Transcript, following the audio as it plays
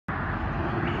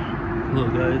Hello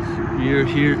guys, we're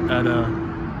here at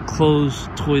a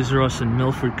closed Toys R Us in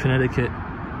Milford, Connecticut.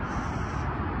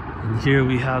 And here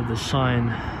we have the sign.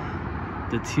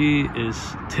 The T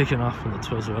is taken off from the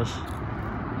Toys R Us.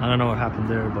 I don't know what happened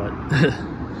there, but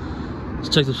let's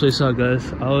check this place out,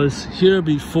 guys. I was here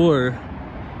before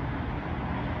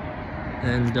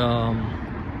and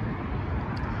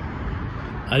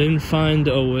I didn't find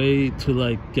a way to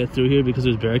like get through here because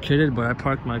it was barricaded, but I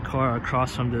parked my car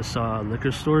across from this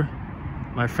liquor store.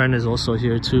 My friend is also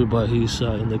here too, but he's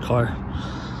in the car.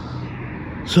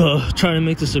 So trying to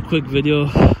make this a quick video.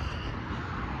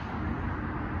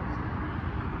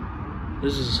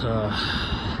 This is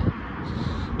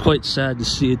quite sad to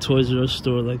see a Toys R Us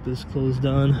store like this closed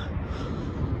down.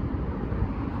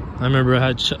 I remember I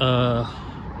had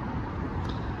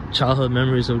childhood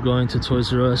memories of going to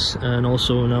Toys R Us, and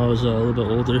also when I was a little bit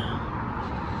older.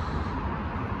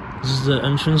 This is the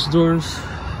entrance doors.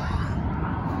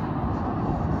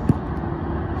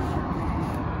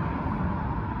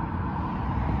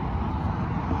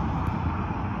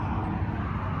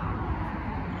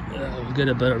 We'll get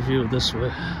a better view this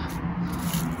way.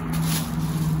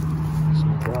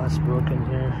 Some glass broken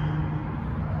here.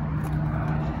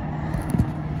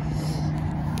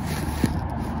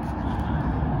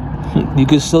 You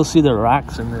can still see the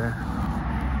racks in there.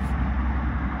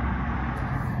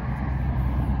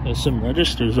 There's some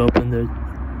registers open there.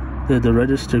 They're the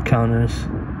register counters.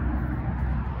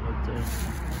 Right there.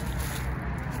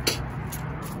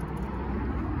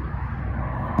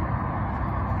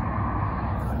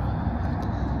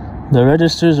 The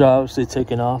registers are obviously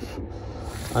taken off.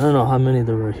 I don't know how many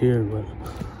there were here, but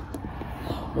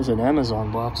there's an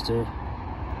Amazon box there.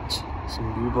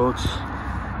 Some U-boats.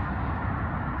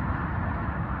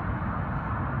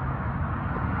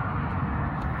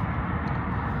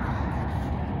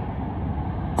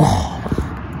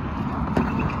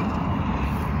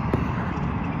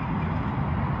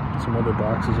 Some other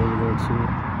boxes over there too.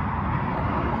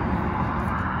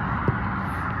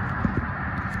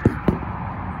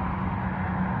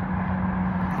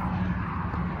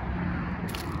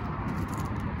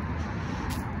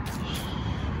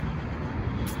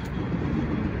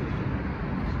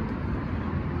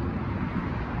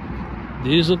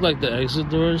 These look like the exit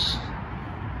doors,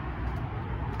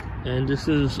 and this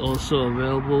is also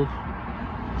available.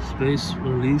 Space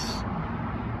Release,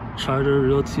 Charter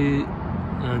Realty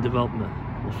and Development.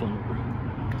 The phone number.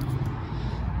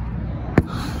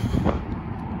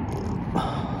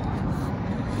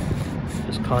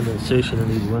 There's condensation in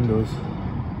these windows.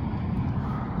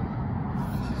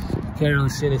 Can't really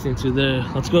see anything through there.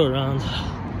 Let's go around.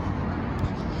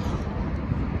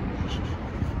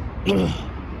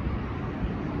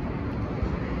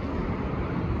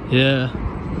 Yeah,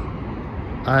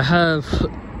 I have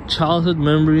childhood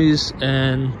memories,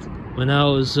 and when I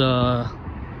was an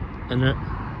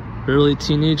early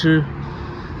teenager,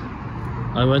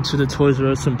 I went to the Toys R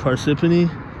Us in Parsippany.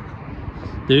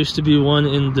 There used to be one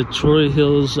in the Troy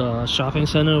Hills shopping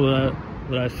center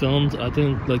where I filmed, I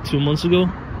think like 2 months ago.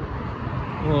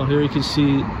 Well, here you can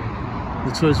see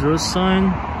the Toys R Us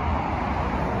sign,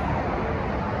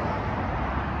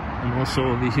 and also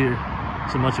over here,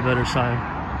 it's a much better sign.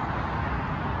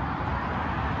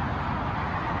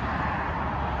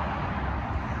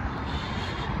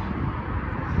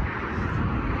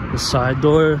 The side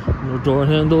door, no door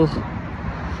handle.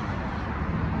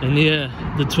 And yeah,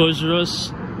 the Toys R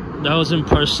Us that was in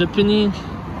Parsippany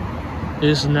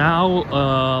is now,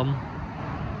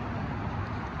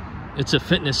 it's a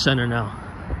fitness center now.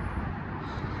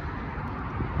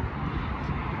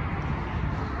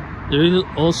 There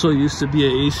also used to be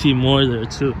an AC Moore there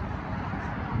too.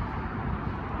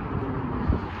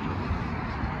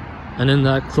 And then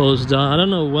that closed down. I don't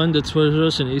know when the Toys R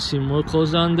Us and AC Moore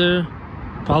closed down there.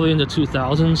 Probably in the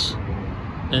 2000s,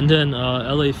 and then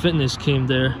LA Fitness came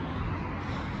there,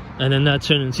 and then that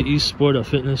turned into East Sport of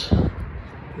Fitness.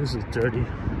 This is dirty.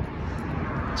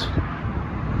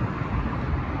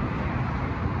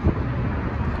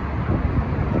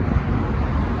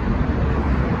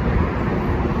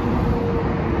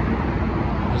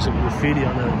 There's some graffiti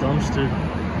on that dumpster.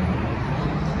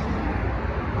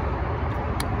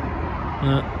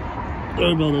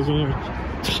 Doorbell doesn't work.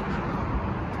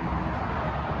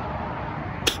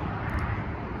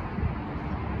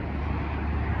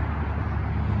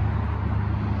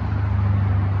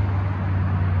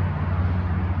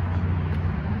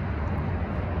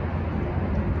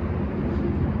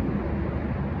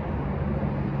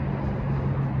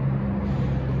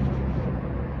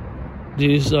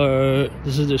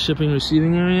 This is the shipping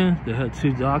receiving area. They had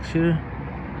 2 docks here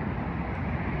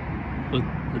with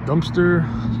the dumpster.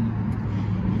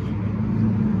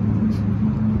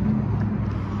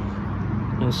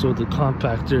 Also the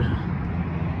compactor.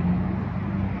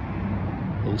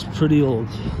 It was pretty old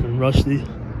and rusty.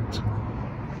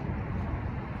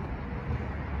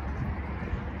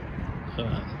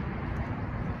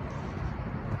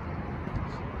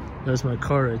 That's my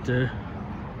car right there.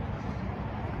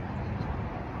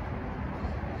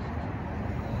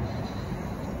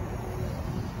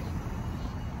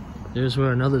 There's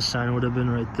where another sign would have been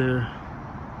right there.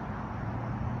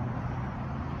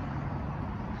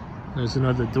 There's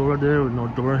another door there with no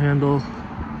door handle.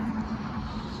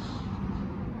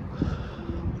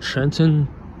 Trenton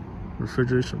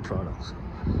refrigeration products.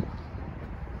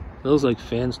 Those like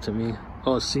fans to me.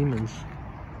 Oh, Siemens.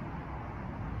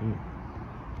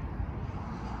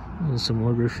 And some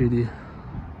more graffiti.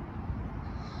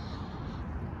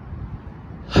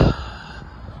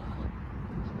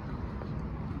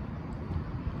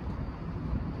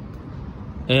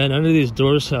 And none of these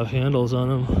doors have handles on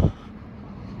them.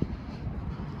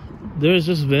 There's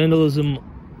just vandalism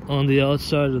on the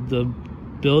outside of the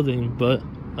building, but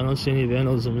I don't see any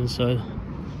vandalism inside.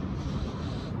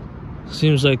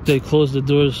 Seems like they closed the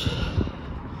doors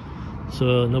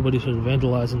so nobody could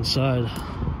vandalize inside.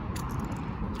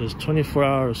 There's 24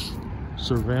 hours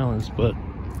surveillance, but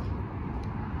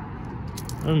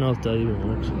I don't know if that even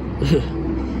works.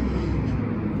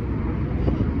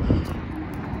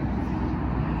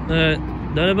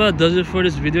 Alright, that about does it for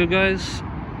this video, guys.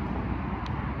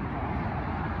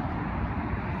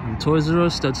 The Toys R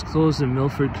Us that's closed in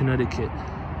Milford, Connecticut.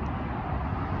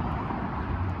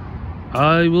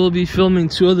 I will be filming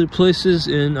 2 other places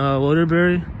in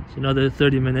Waterbury. It's another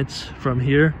 30 minutes from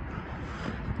here.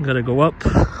 Gotta go up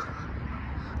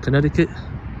Connecticut.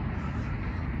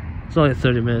 It's only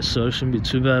 30 minutes, so it shouldn't be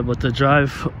too bad, but the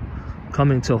drive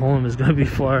coming to home is gonna be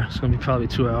far. It's gonna be probably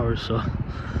 2 hours, so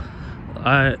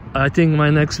I think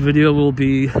my next video will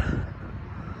be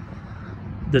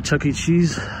the Chuck E.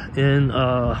 Cheese in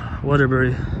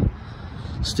Waterbury.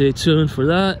 Stay tuned for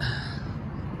that.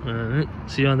 All right,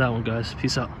 see you on that one, guys.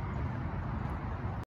 Peace out.